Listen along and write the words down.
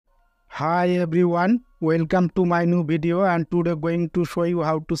Hi everyone, welcome to my new video, and today going to show you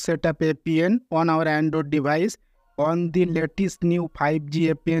how to set up APN on our Android device on the latest new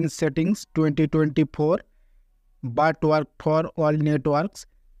 5G APN settings 2024, but work for all networks.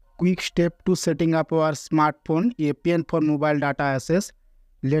 Quick step to setting up our smartphone APN for mobile data access.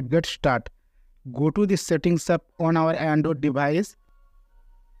 Let's get started. Go to the settings app on our Android device.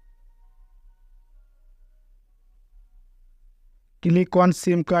 Click on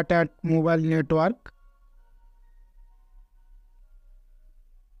SIM card at mobile network.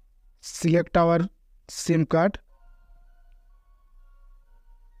 Select our SIM card.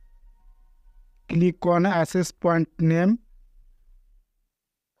 Click on access point name.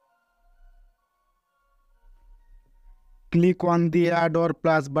 Click on the add or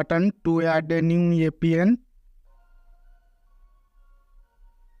plus button to add a new APN.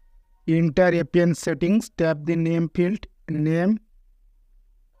 Enter APN settings, tap the name field, name.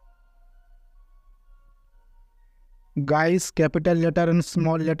 Guys, capital letter and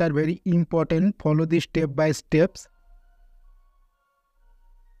small letter very important. Follow the step by steps.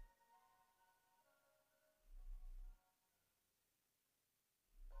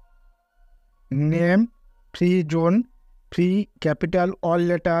 Name, free zone, free capital all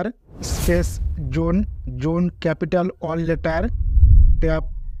letter, space zone, zone capital all letter, tap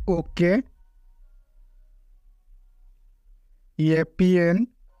OK. APN,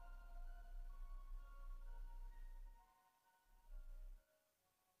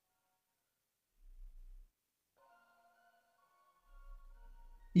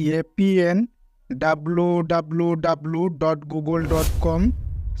 APN www.google.com,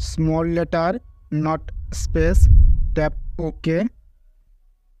 small letter, not space, tap OK.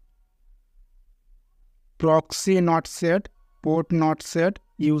 Proxy not set, port not set,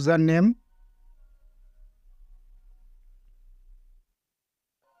 username.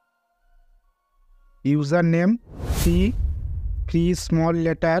 Username, free small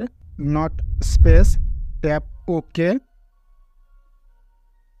letter, not space, tap OK.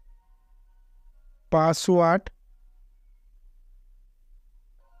 Password,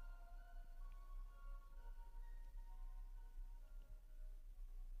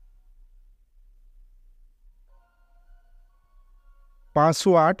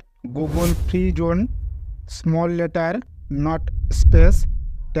 Google free zone, small letter, not space,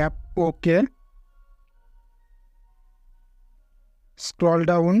 tap OK. Scroll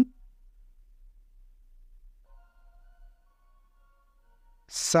down.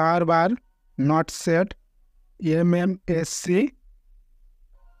 Server not set, MMSC.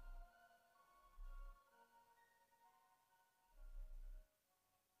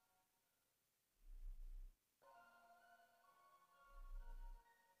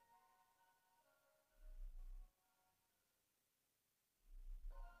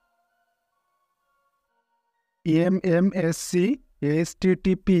 MMSC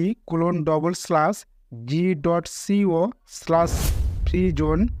http://g.co/free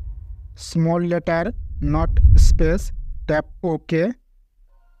zone, small letter, not space, tap OK.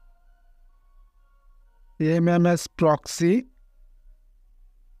 MMS proxy.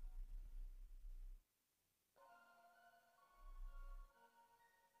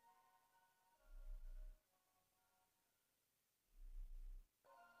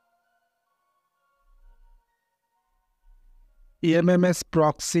 MMS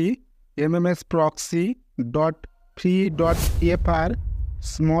proxy dot free dot fr,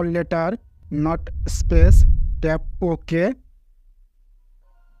 small letter, not space, tap OK.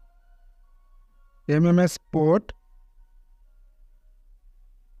 MMS port,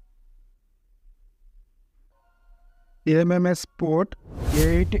 MMS port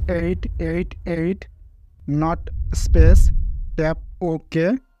 8888, not space, tap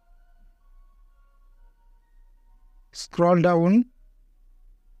OK. Scroll down.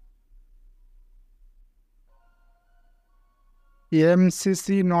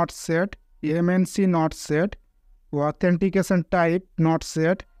 MCC not set, MNC not set, authentication type not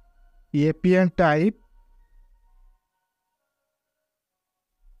set, APN type.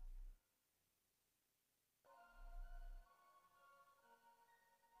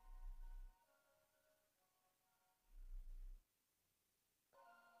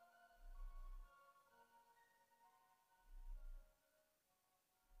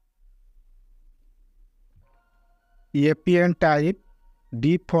 APN type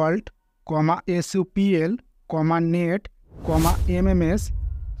default, SUPL, net, MMS,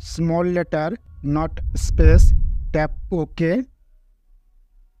 small letter, not space, tap OK.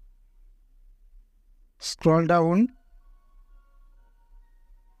 Scroll down.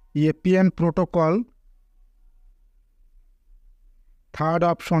 APN protocol, third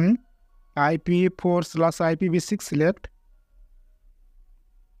option, IPv4/IPv6 select.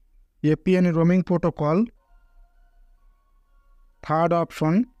 APN roaming protocol. Third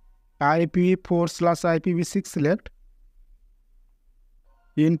option, IPv4/IPv6 select.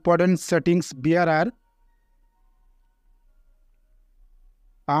 Important settings bearer.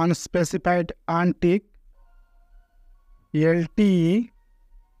 Unspecified untick. LTE.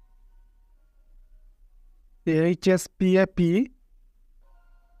 HSPAP.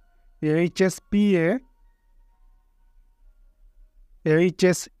 HSPA.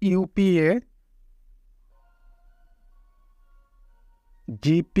 HSUPA.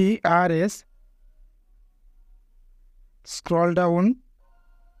 GPRS. Scroll down.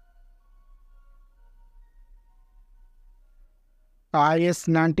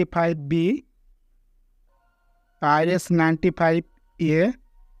 IS95B. IS95A.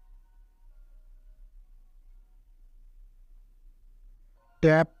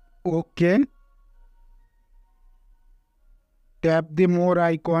 Tap OK. Tap the more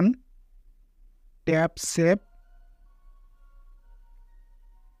icon. Tap Save.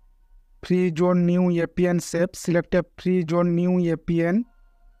 Free zone new APN save. Select a free zone new APN.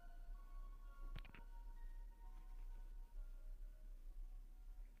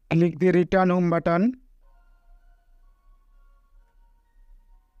 Click the return home button.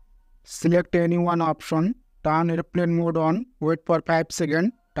 Select any one option. Turn airplane mode on. Wait for 5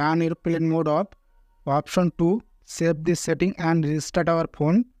 seconds. Turn airplane mode off. Option 2. Save this setting and restart our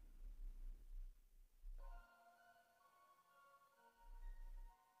phone.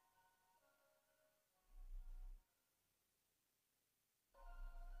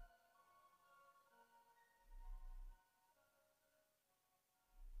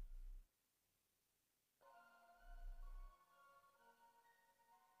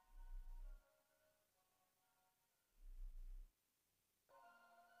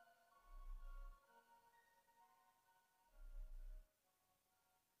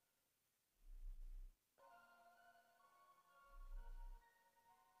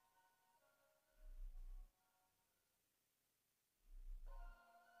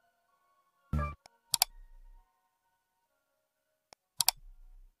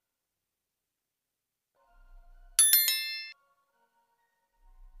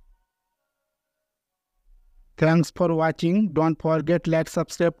 Thanks for watching. Don't forget like,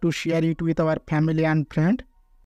 subscribe to share it with our family and friend.